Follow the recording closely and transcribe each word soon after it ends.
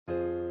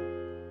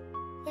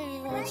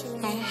You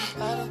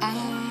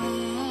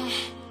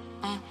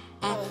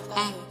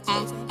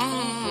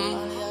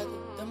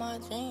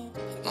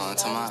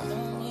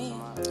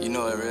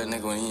know a real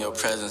nigga when he in your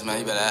presence, man.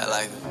 You better act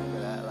like it.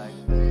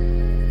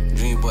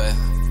 Dream boy,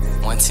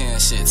 110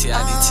 shit,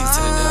 TIDT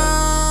to the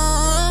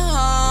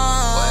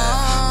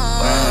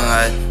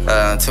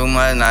dub. Too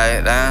much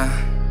night down.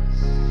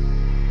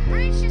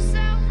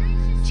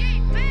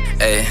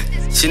 Hey,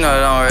 she know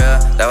it on real,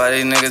 that's why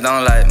these niggas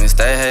don't like me.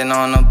 Stay hating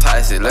on them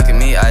Pisces, look at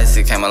me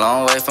icy. Came a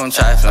long way from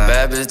trifling,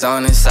 bad bitch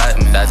don't excite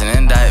me. Dodging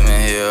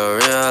indictment, he a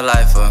real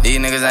lifer. These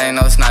niggas ain't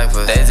no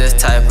snipers, they just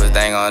typers.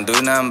 They ain't gon'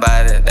 do nothing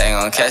about it, they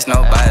ain't gon' catch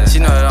nobody. She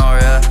know it on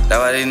real, that's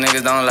why these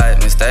niggas don't like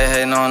me. Stay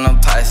hating on them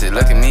Pisces,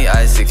 look at me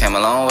icy. Came a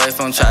long way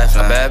from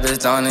trifling, bad bitch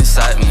don't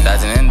excite me.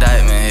 Dodging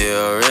indictment, he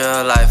a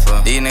real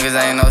lifer. These niggas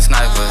ain't no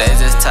snipers, they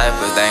just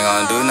typers. They ain't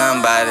gon' do nothing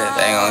about it,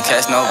 they ain't gon'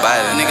 catch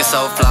nobody. Niggas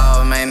so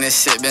flawed, man, this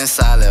shit been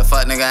solid.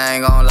 Fuck nigga, I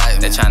ain't gon'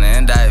 like me. They tryna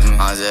indict me.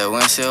 I'm just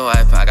windshield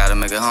wiping. I gotta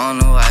make a whole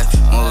new wife.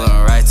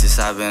 Moving righteous,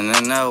 I been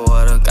in that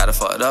water. Got her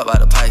fucked up by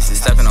the Pisces.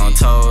 Stepping on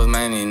toes,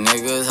 man, these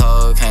niggas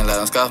hoes. Can't let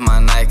them scuff my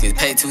Nikes.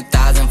 Paid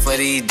 2,000 for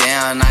these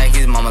damn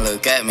Nikes. Mama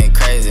look at me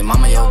crazy.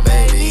 Mama, your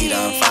baby, he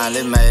done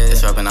finally made it.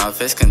 It's rubbing off,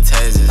 it's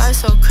contagious. Life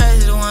so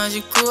crazy, the ones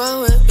you grew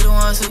up with be the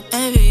ones who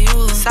envy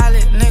you.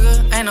 Solid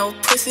nigga, ain't no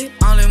pussy.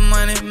 Only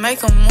money,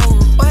 make 'em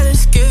move. What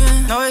it's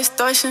giving, no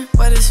extortion.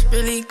 What it's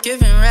really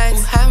giving, racks.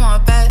 Who had my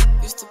back?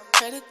 Used to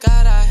pray to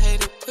God, I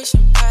hated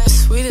pushing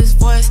past. Sweetest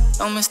voice,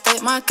 don't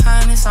mistake my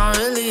kindness, I'm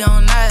really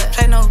on that.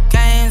 Play no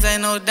games,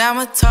 ain't no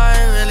damatory,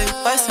 really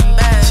bustin'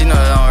 bad. She know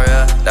it on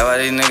real, that's why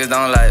these niggas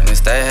don't like me.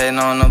 Stay hating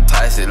on them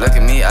Pisces, look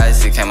at me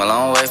icy. Came a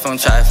long way from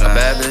trifling,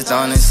 bad bitch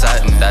don't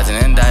excite me. Dodging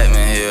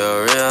indictment, he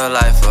a real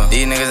lifer.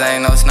 These niggas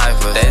ain't no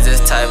snipers, they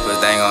just typers.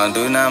 They ain't gon'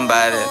 do nothing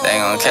about it, they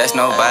ain't gon' catch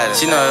nobody.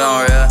 She know it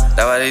on real,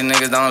 that's why these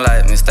niggas don't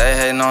like me. Stay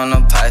hating on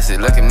them Pisces,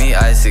 look at me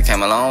icy.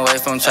 Came a long way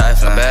from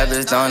trifling, bad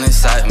bitch don't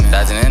excite me.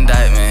 Dodging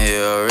indictment, he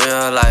a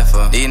real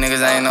lifer. These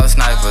niggas ain't no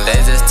snipers, they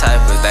just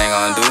typers. They ain't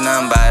gon' do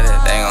nothing about it,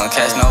 they ain't gon'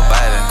 catch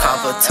nobody.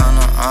 Copper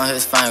tunnel on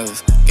his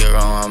fingers, get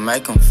wrong, I'll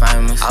make him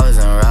famous. I was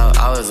en route,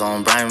 I was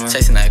on Bremen.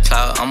 Chasing that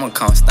cloud, I'ma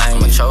come stain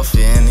me. I'm a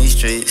trophy in these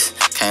streets,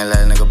 can't let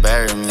a nigga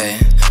bury me. Ay,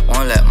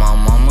 won't let my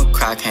mama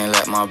cry, can't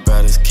let my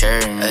brothers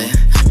carry me. Ay,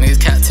 niggas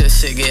cap till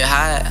shit get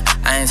hot,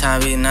 I ain't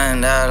tryna be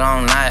nothing that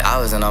all night. I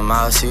was in her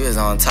mouth, she was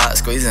on top,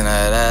 squeezing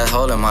that ass,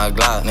 holding my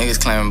Glock. Niggas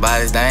claiming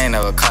bodies, they ain't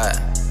never caught.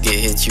 Get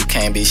hit, you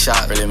can't be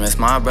shot. Really miss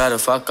my brother,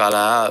 fuck all the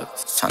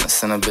ops. Tryna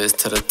send a bitch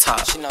to the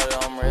top. She know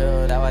that I'm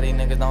real, that's why these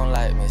niggas don't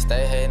like me.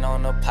 Stay hating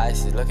on the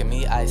Pisces, look at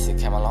me icy.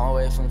 Came a long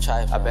way from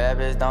trifling. A bad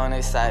bitch don't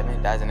excite me,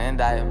 dodging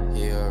indictment.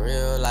 He a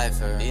real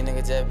lifer. These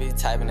niggas just be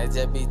typing, they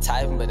just be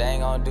typing. But they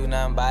ain't gon' do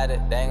nothing about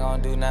it, they ain't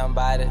gon' do nothing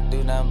about it,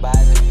 do nothing about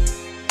it.